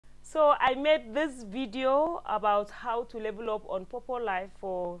So I made this video about how to level up on POPPOLIVE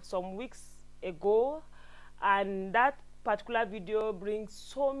for some weeks ago, and that particular video brings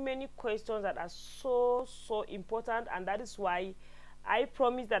so many questions that are so important, and that is why I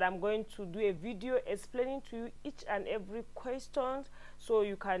promise that I'm going to do a video explaining to you each and every question so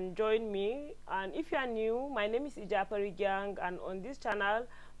you can join me. And if you are new, my name is IJAPARI GYANG, and on this channel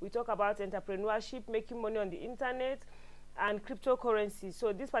we talk about entrepreneurship, making money on the internet, and cryptocurrency.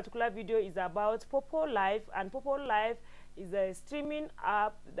 So this particular video is about POPPOLIVE, and POPPOLIVE is a streaming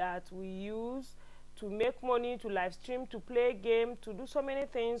app that we use to make money, to live stream, to play game, to do so many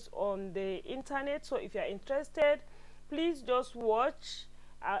things on the internet. So if you are interested, please just watch.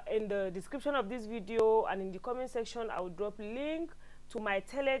 In the description of this video and in the comment section I will drop link to my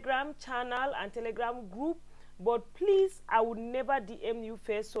Telegram channel and Telegram group, but please, I would never DM you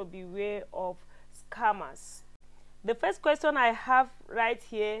first, so beware of scammers. The first question I have right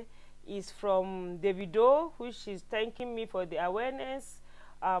here is from Davido, which is thanking me for the awareness.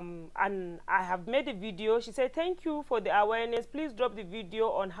 And I have made a video. She said, thank you for the awareness. Please drop the video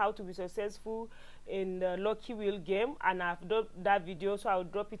on how to be successful in the Lucky Wheel game. And I've dropped that video, so I'll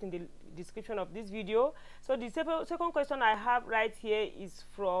drop it in the description of this video. So the second question I have right here is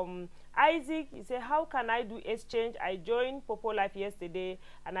from Isaac. He said, how can I do exchange? I joined POPPOLIVE yesterday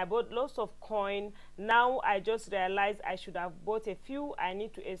and I bought lots of coin. Now I just realized I should have bought a few. I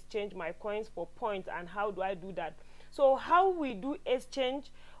need to exchange my coins for points, and how do I do that? So how we do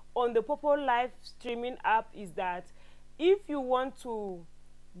exchange on the POPPOLIVE streaming app is that if you want to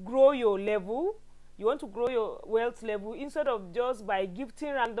grow your level, you want to grow your wealth level, instead of just by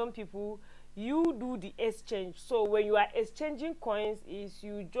gifting random people, you do the exchange. So when you are exchanging coins, is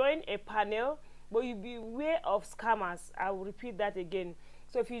you join a panel, but you beware of scammers. I will repeat that again.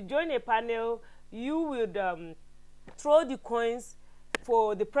 So if you join a panel, you would throw the coins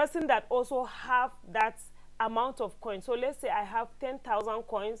for the person that also have that amount of coins. So let's say I have 10,000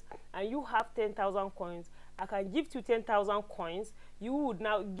 coins and you have 10,000 coins. I can gift you 10,000 coins. You would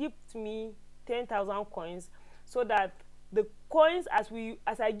now gift me 10,000 coins, so that the coins,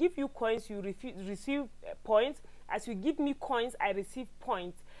 as I give you coins, you receive points. As you give me coins, I receive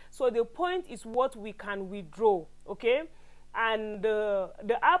points. So the point is what we can withdraw, okay? And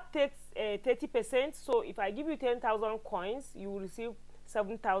the app takes 30%. So if I give you 10,000 coins, you will receive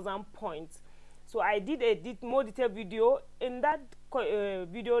 7,000 points. So I did a more detailed video. In that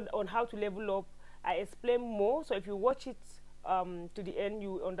video on how to level up, I explain more. So if you watch it to the end,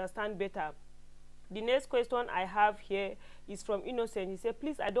 you understand better. The next question I have here is from Innocent. He said,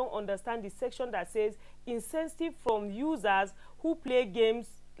 please, I don't understand the section that says incentive from users who play games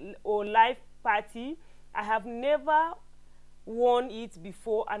or live party. I have never won it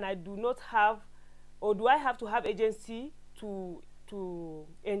before, and I do not have, or do I have to have agency to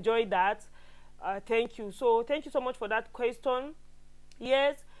enjoy that? Thank you. So thank you so much for that question.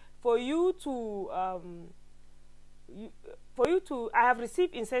 Yes, for you to I have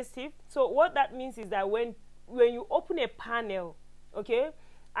received incentive. So what that means is that when you open a panel, okay,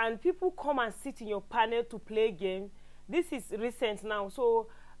 and people come and sit in your panel to play game, this is recent now. So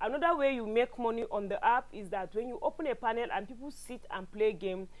another way you make money on the app is that when you open a panel and people sit and play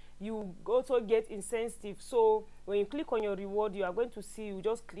game, you also get incentive. So when you click on your reward, you are going to see, you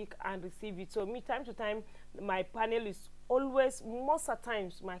just click and receive it. So me, time to time, my panel is always, most of the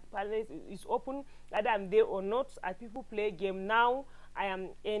times my panel is open, whether I'm there or not, as people play game. Now I am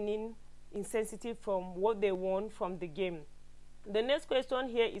earning incentive from what they won from the game. The next question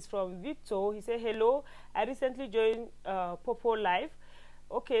here is from Victor. He said, hello, I recently joined POPPOLIVE.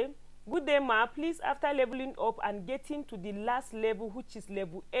 Okay, good day, ma. Please, after leveling up and getting to the last level, which is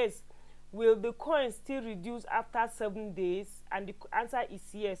level S, will the coins still reduce after 7 days? And the answer is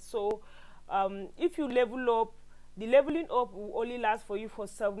yes. So if you level up, the leveling up will only last for you for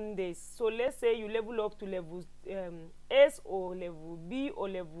 7 days. So let's say you level up to level S or level B or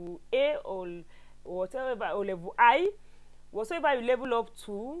level A or whatever, or level I, whatever you level up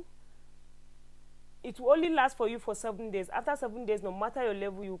to, it will only last for you for 7 days. After 7 days, no matter your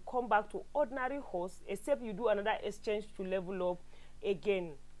level, you come back to ordinary host, except you do another exchange to level up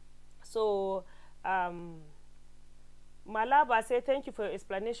again. So Malaba say, thank you for your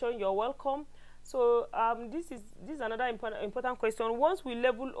explanation. You're welcome. So this is another important question. Once we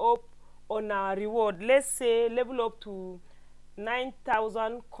level up on our reward, let's say level up to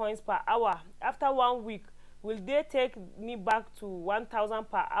 9,000 coins per hour, after 1 week, will they take me back to 1,000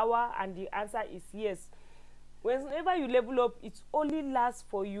 per hour? And the answer is yes. Whenever you level up, it only lasts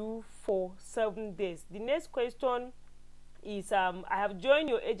for you for 7 days. The next question is I have joined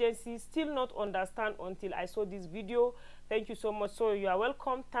your agency, still not understand until I saw this video. Thank you so much. So you are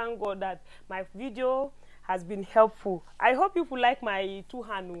welcome. Thank God that my video has been helpful. I hope you will like my two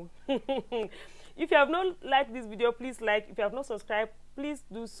hand. If you have not liked this video, please like. If you have not subscribed, please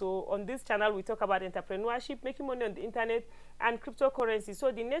do so. On this channel, we talk about entrepreneurship, making money on the internet, and cryptocurrency.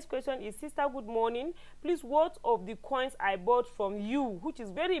 So the next question is, sister, good morning. Please, what of the coins I bought from you, which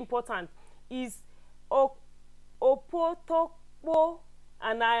is very important, is Opotokpo,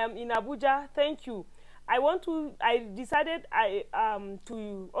 and I am in Abuja. Thank you. I decided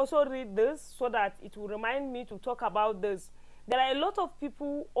to also read this so that it will remind me to talk about this. There are a lot of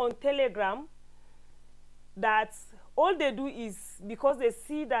people on Telegram that all they do is, because they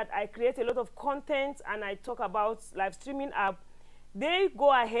see that I create a lot of content and I talk about live streaming app, they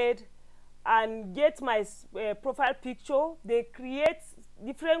go ahead and get my profile picture. They create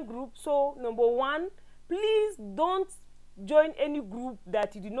different groups. So number one, please don't join any group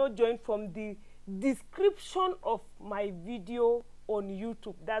that you did not join from the description of my video on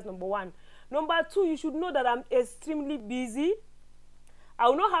YouTube. That's number one. Number two, you should know that I'm extremely busy. I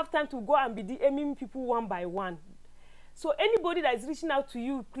will not have time to go and be DMing people one by one. So anybody that is reaching out to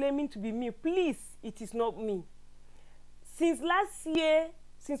you claiming to be me, please, it is not me. Since last year,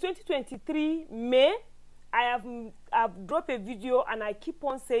 since 2023 May, I've dropped a video and I keep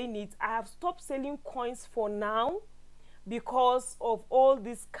on saying it. I have stopped selling coins for now because of all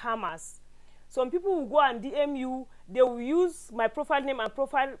these scammers. Some people will go and DM you. They will use my profile name and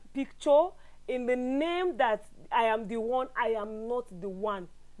profile picture in the name that I am the one. I am not the one.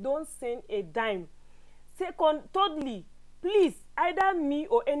 Don't send a dime. Thirdly, please, either me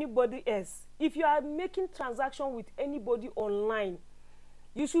or anybody else, if you are making transaction with anybody online,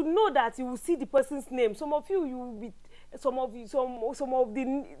 you should know that you will see the person's name. Some of you will be, some of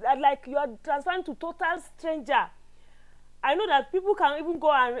the, like, you are transferring to total stranger. I know that people can even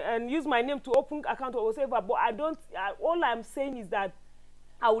go and use my name to open account or whatever, but I don't. All I'm saying is that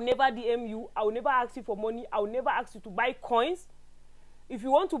I will never DM you. I will never ask you for money. I will never ask you to buy coins. If you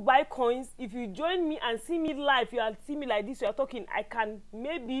want to buy coins, if you join me and see me live, you see me like this, you are talking, I can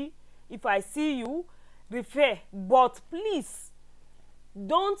maybe, if I see you, refer. But please,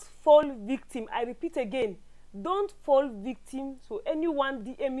 don't fall victim. I repeat again, don't fall victim to anyone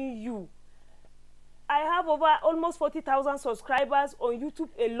DMing you. I have over almost 40,000 subscribers on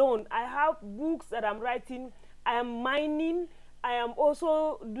YouTube alone. I have books that I'm writing. I am mining. I am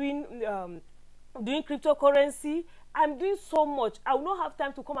also doing cryptocurrency. I'm doing so much. I will not have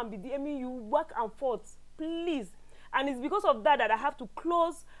time to come and be DMing you back and forth. Please. And it's because of that that I have to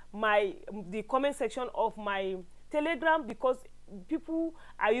close the comment section of my Telegram, because people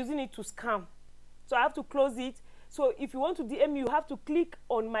are using it to scam. So I have to close it. So if you want to DM me, you have to click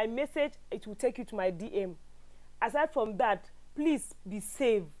on my message. It will take you to my DM. Aside from that, please be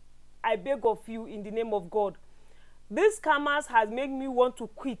safe. I beg of you in the name of God. These scammers has made me want to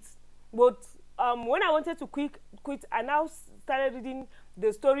quit. But when I wanted to quit, I now started reading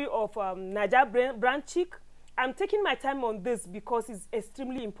the story of Naija brand chick. I'm taking my time on this because it's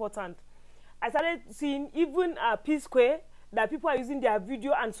extremely important. I started seeing even P-Square, that people are using their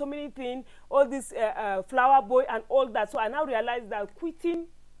video and so many things, all this flower boy and all that. So I now realize that quitting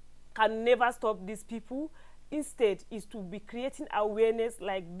can never stop these people. Instead, is to be creating awareness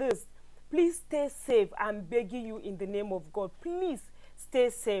like this. Please stay safe. I'm begging you in the name of God. Please stay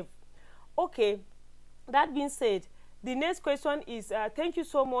safe. Okay, that being said, the next question is, thank you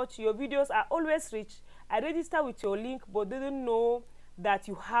so much. Your videos are always rich. I register with your link but didn't know that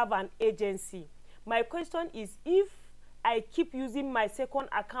you have an agency. My question is, if I keep using my second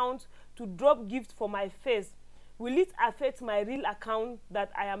account to drop gifts for my face, will it affect my real account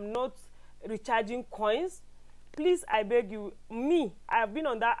that I am not recharging coins? Please, I beg you. Me, I have been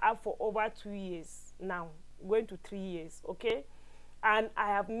on that app for over 2 years now, going to 3 years, okay? And I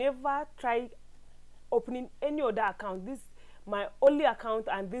have never tried opening any other account. This is my only account,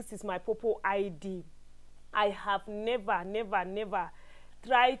 and this is my Poppo ID. I have never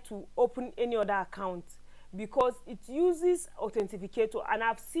tried to open any other account, because it uses authenticator, and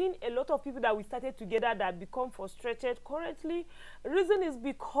I've seen a lot of people that we started together that become frustrated currently. Reason is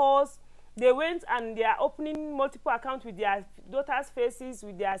because they went and they are opening multiple accounts with their daughters' faces,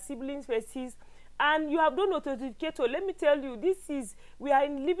 with their siblings' faces, and you have done authenticator. Let me tell you, we are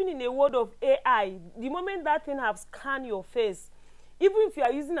living in a world of AI. The moment that thing has scanned your face, even if you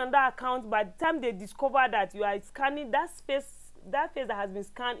are using another account, by the time they discover that you are scanning that face that has been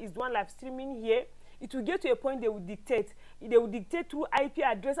scanned is the one live streaming here, it will get to a point they will dictate. They will dictate through IP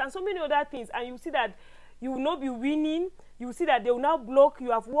address and so many other things, and you see that you will not be winning. You will see that they will now block. You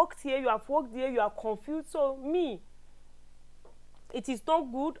have worked here, you have worked there, you are confused. So me, it is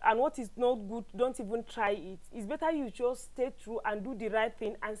not good, and what is not good, don't even try it. It's better you just stay true and do the right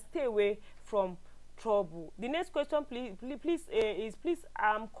thing and stay away from trouble. The next question, please,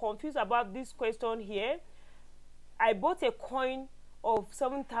 I'm confused about this question here. I bought a coin of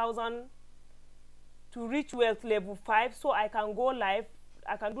 7,000 to reach wealth level 5 so I can go live,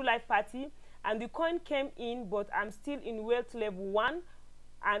 I can do live party, and the coin came in but I'm still in wealth level 1,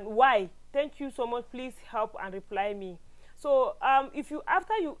 and why? Thank you so much. Please help and reply me. So if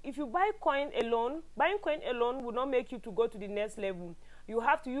you buy coin alone, buying coin alone will not make you to go to the next level. You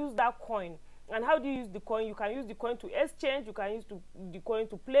have to use that coin. And how do you use the coin? You can use the coin to exchange, you can use the coin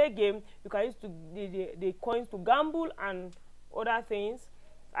to play game, you can use the coins to gamble and other things.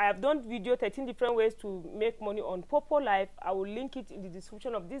 I have done video 13 different ways to make money on POPPOLIVE. I will link it in the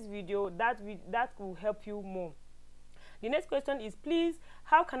description of this video. That will help you more. The next question is, please,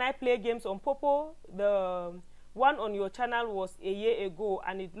 how can I play games on Poppo? The one on your channel was a year ago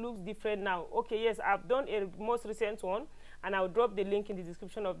and it looks different now. Okay, yes, I've done a most recent one and I'll drop the link in the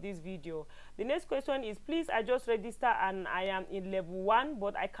description of this video. The next question is, please, I just registered and I am in level 1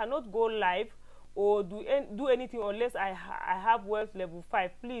 but I cannot go live or do anything unless I have wealth level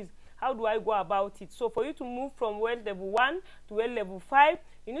 5. Please, how do I go about it? So for you to move from wealth level 1 to wealth level 5,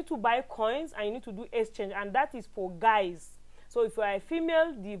 you need to buy coins and you need to do exchange, and that is for guys. So if you are a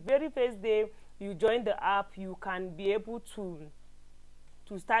female, the very first day you join the app, you can be able to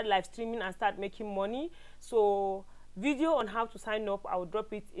start live streaming and start making money. So video on how to sign up, I will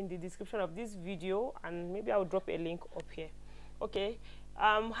drop it in the description of this video, and maybe I will drop a link up here. Okay.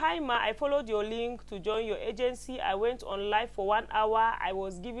 Hi Ma, I followed your link to join your agency. I went on live for 1 hour. I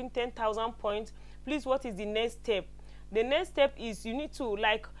was given 10,000 points. Please, what is the next step? The next step is you need to,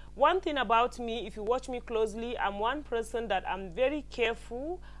 like, one thing about me, if you watch me closely, I'm one person that I'm very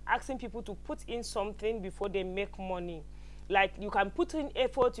careful asking people to put in something before they make money. Like, you can put in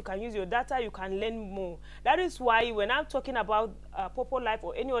effort, you can use your data, you can learn more. That is why when I'm talking about POPPOLIVE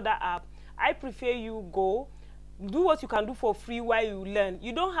or any other app, I prefer you go do what you can do for free while you learn.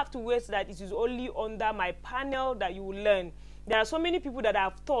 You don't have to wait that it is only under my panel that you will learn. There are so many people that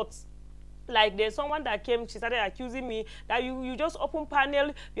have taught. Like, there's someone that came, she started accusing me that you just open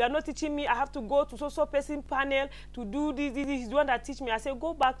panel, you are not teaching me, I have to go to so person panel to do this is the one that teach me. I say,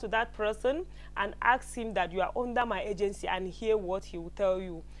 go back to that person and ask him that you are under my agency and hear what he will tell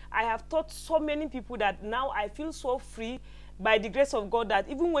you. I have taught so many people that now I feel so free by the grace of God that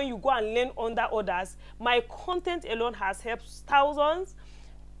even when you go and learn under others, my content alone has helped thousands,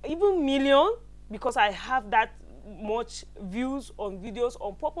 even millions, because I have that much views on videos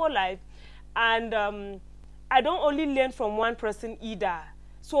on POPPOLIVE. And I don't only learn from one person either.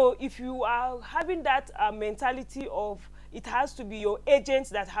 So if you are having that mentality of it has to be your agents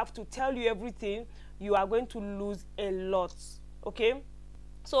that have to tell you everything, you are going to lose a lot. Okay?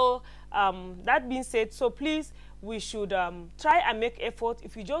 So that being said, so please, we should try and make effort.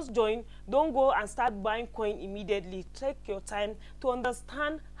 If you just join, don't go and start buying coin immediately. Take your time to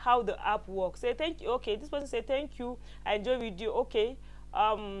understand how the app works. Say thank you. Okay, this person say thank you, I enjoy video. Okay,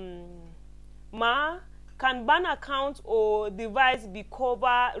 Ma, can ban account or device be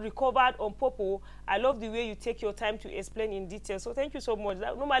recovered on Poppo? I love the way you take your time to explain in detail. So thank you so much.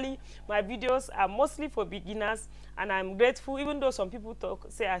 Normally my videos are mostly for beginners, and I'm grateful, even though some people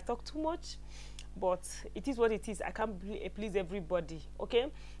say I talk too much. But it is what it is. I can't please everybody. Okay,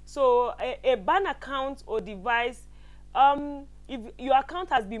 so a ban account or device, if your account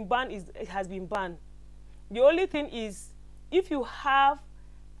has been banned, it has been banned. The only thing is, if you have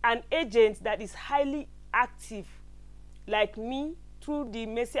an agent that is highly active like me, through the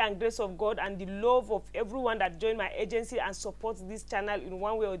mercy and grace of God and the love of everyone that joined my agency and supports this channel in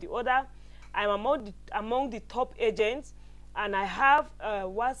one way or the other, I'm among the top agents, and I have a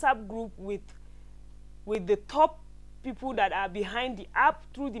WhatsApp group with the top people that are behind the app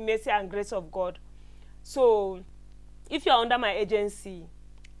through the mercy and grace of God. So if you are under my agency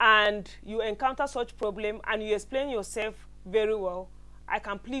and you encounter such problem and you explain yourself very well, I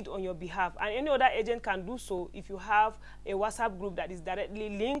can plead on your behalf, and any other agent can do so if you have a WhatsApp group that is directly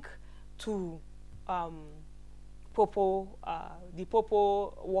linked to Poppo, the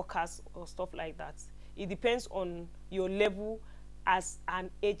Poppo workers or stuff like that. It depends on your level as an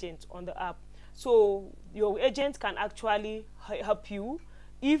agent on the app. So your agent can actually help you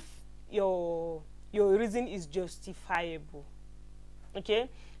if your reason is justifiable. Okay,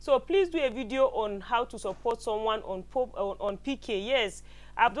 so please do a video on how to support someone on PK. Yes,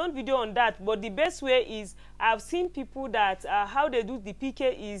 I've done video on that, but the best way is, I've seen people that how they do the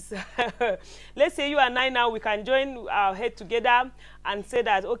PK is let's say you and I now, we can join our head together and say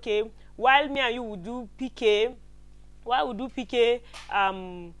that, okay, while me and you will do PK, why would do PK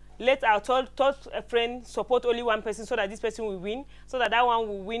let our third friend support only one person so that this person will win, so that that one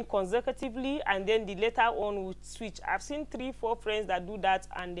will win consecutively, and then the later one will switch. I've seen 3-4 friends that do that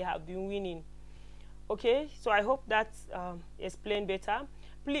and they have been winning. Okay, so I hope that explained better.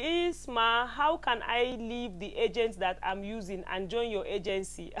 Please, ma, how can I leave the agents that I'm using and join your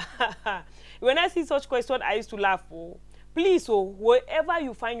agency? When I see such question, I used to laugh. Oh, please, oh, wherever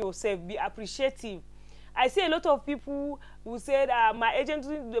you find yourself, be appreciative. I see a lot of people who said my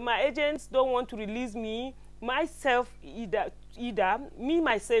agents don't want to release me. Myself either me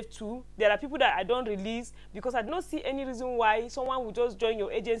myself too. There are people that I don't release because I don't see any reason why someone will just join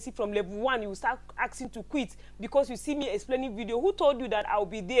your agency from level 1. You start asking to quit because you see me explaining video. Who told you that I'll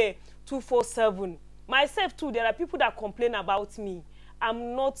be there 24/7? Myself too. There are people that complain about me.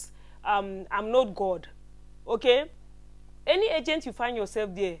 I'm not God. Okay. Any agent you find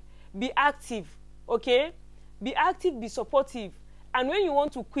yourself there, be active. Okay, be active, be supportive, and when you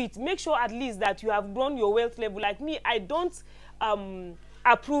want to quit, make sure at least that you have grown your wealth level. Like me, I don't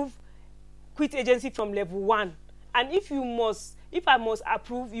approve quit agency from level 1, and if I must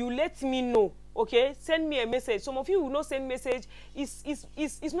approve, you let me know. Okay, send me a message. Some of you will not send message.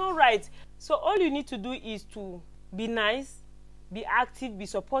 It's not right. So all you need to do is to be nice, be active, be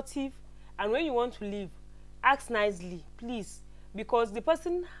supportive, and when you want to leave, ask nicely, please, because the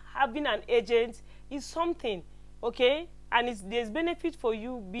person having an agent is something, okay, and there's benefit for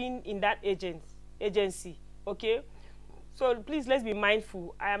you being in that agency, okay. So please, let's be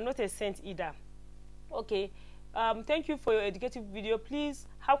mindful. I am not a saint either. Okay, thank you for your educative video. Please,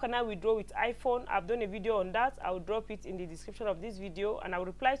 how can I withdraw with iPhone? I've done a video on that. I'll drop it in the description of this video and I'll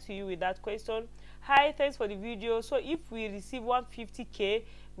reply to you with that question. Hi, thanks for the video. So if we receive 150K,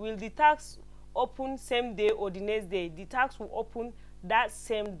 will the tax open same day or the next day? The tax will open that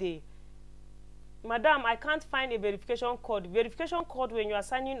same day. Madam, I can't find a verification code. Verification code, when you are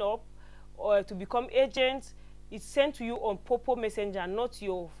signing up or to become agent, it's sent to you on Poppo Messenger, not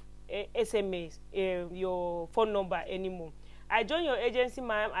your SMS, your phone number anymore. I join your agency,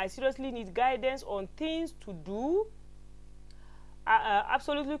 ma'am. I seriously need guidance on things to do.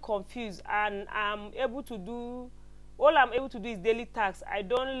 Absolutely confused, and I'm able to do all I'm able to do is daily tasks. I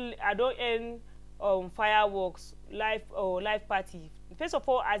don't earn fireworks, live party. First of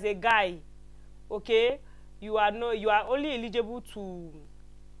all, as a guy, okay, you are only eligible to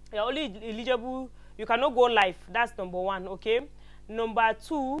you cannot go live. That's number 1. Okay, number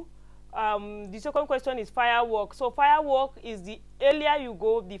 2, the second question is firework. So firework is the earlier you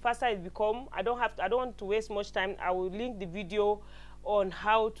go, the faster it become. I don't want to waste much time. I will link the video on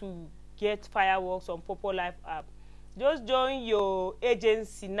how to get fireworks on POPPOLIVE app. Just join your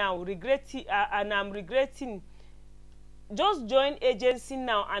agency now. And I'm regretting. Just join agency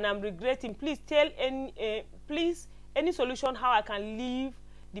now, and I'm regretting. Please tell any solution how I can leave.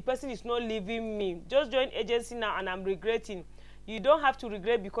 The person is not leaving me. Just join agency now, and I'm regretting. You don't have to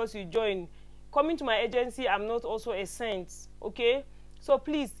regret because you join. Coming to my agency, I'm not also a saint. Okay, so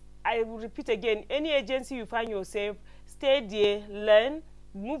please, I will repeat again. Any agency you find yourself, stay there, learn,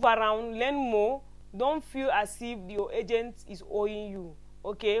 move around, learn more. Don't feel as if your agent is owing you.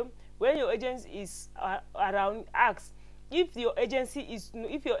 Okay, when your agent is around, ask. If your agent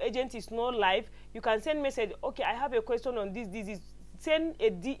is not live, you can send message. Okay, I have a question on this. Send a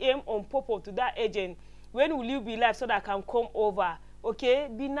DM on Poppo to that agent. When will you be live so that I can come over? Okay,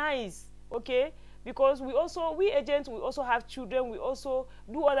 be nice. Okay, because we agents, we also have children. We also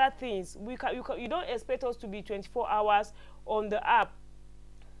do other things. You don't expect us to be 24 hours on the app.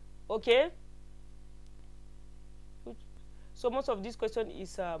 Okay. So most of this question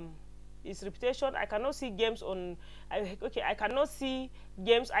is repetition. I cannot see games on. I cannot see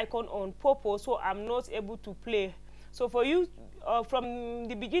games icon on Poppo, so I'm not able to play. So for you, from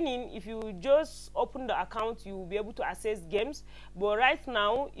the beginning, if you just open the account, you will be able to access games. But right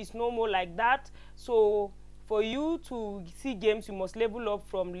now, it's no more like that. So for you to see games, you must level up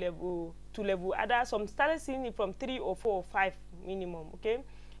from level to level. Some started seeing it from 3 or 4 or 5 minimum. Okay.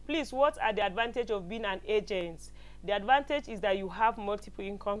 Please, what are the advantages of being an agent? The advantage is that you have multiple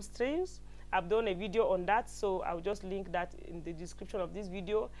income streams. I've done a video on that, so I'll just link that in the description of this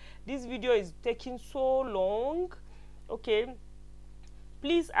video. This video is taking so long. Okay.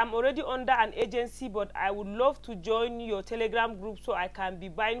 Please, I'm already under an agency, but I would love to join your Telegram group so I can be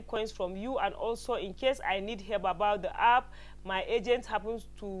buying coins from you, and also in case I need help about the app, my agent happens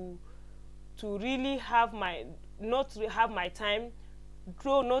to really not have my time.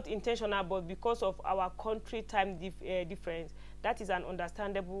 Though not intentional, but because of our country time difference. That is an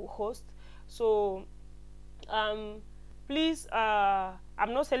understandable host. So please,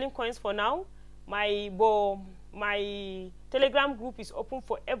 I'm not selling coins for now. my Telegram group is open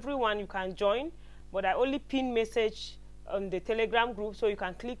for everyone. You can join, but I only pin message on the Telegram group, so you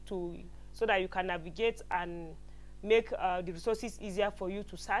can click to, so that you can navigate and make the resources easier for you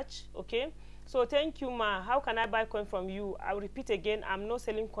to search. Okay, so thank you, ma. How can I buy coin from you? I'll repeat again, I'm not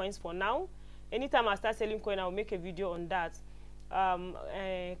selling coins for now. Anytime I start selling coin, I'll make a video on that.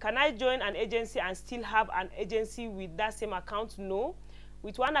 Can I join an agency and still have an agency with that same account? No.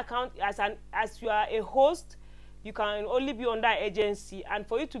 With one account, as you are a host, you can only be under agency, and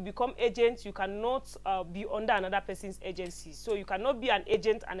for you to become agent, you cannot be under another person's agency. So you cannot be an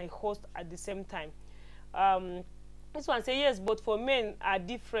agent and a host at the same time. This one say yes, but for men are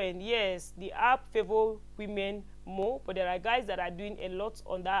different. Yes, the app favor women more, but there are guys that are doing a lot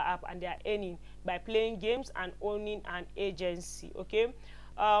on that app and they are earning by playing games and owning an agency. Okay,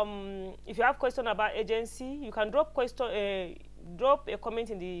 if you have question about agency, you can drop a comment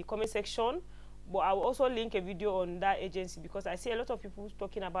in the comment section, but I will also link a video on that agency, because I see a lot of people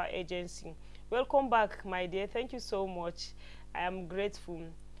talking about agency. Welcome back, my dear. Thank you so much. I am grateful.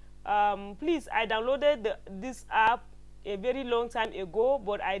 Please, I downloaded this app a very long time ago,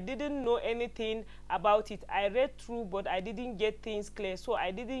 but I didn't know anything about it. I read through, but I didn't get things clear, so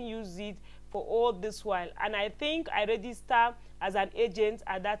I didn't use it for all this while. And I think I registered as an agent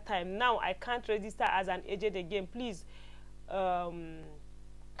at that time. Now I can't register as an agent again. Please, can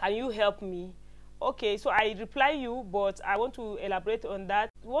you help me? Okay, so I reply you, but I want to elaborate on that.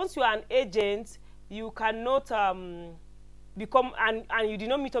 Once you are an agent, you cannot become, and you did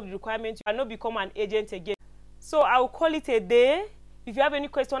not meet up the requirements, you cannot become an agent again. So I will call it a day. If you have any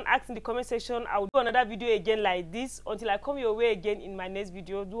question, ask in the comment section. I will do another video again like this. Until I come your way again in my next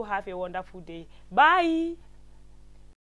video, do have a wonderful day. Bye.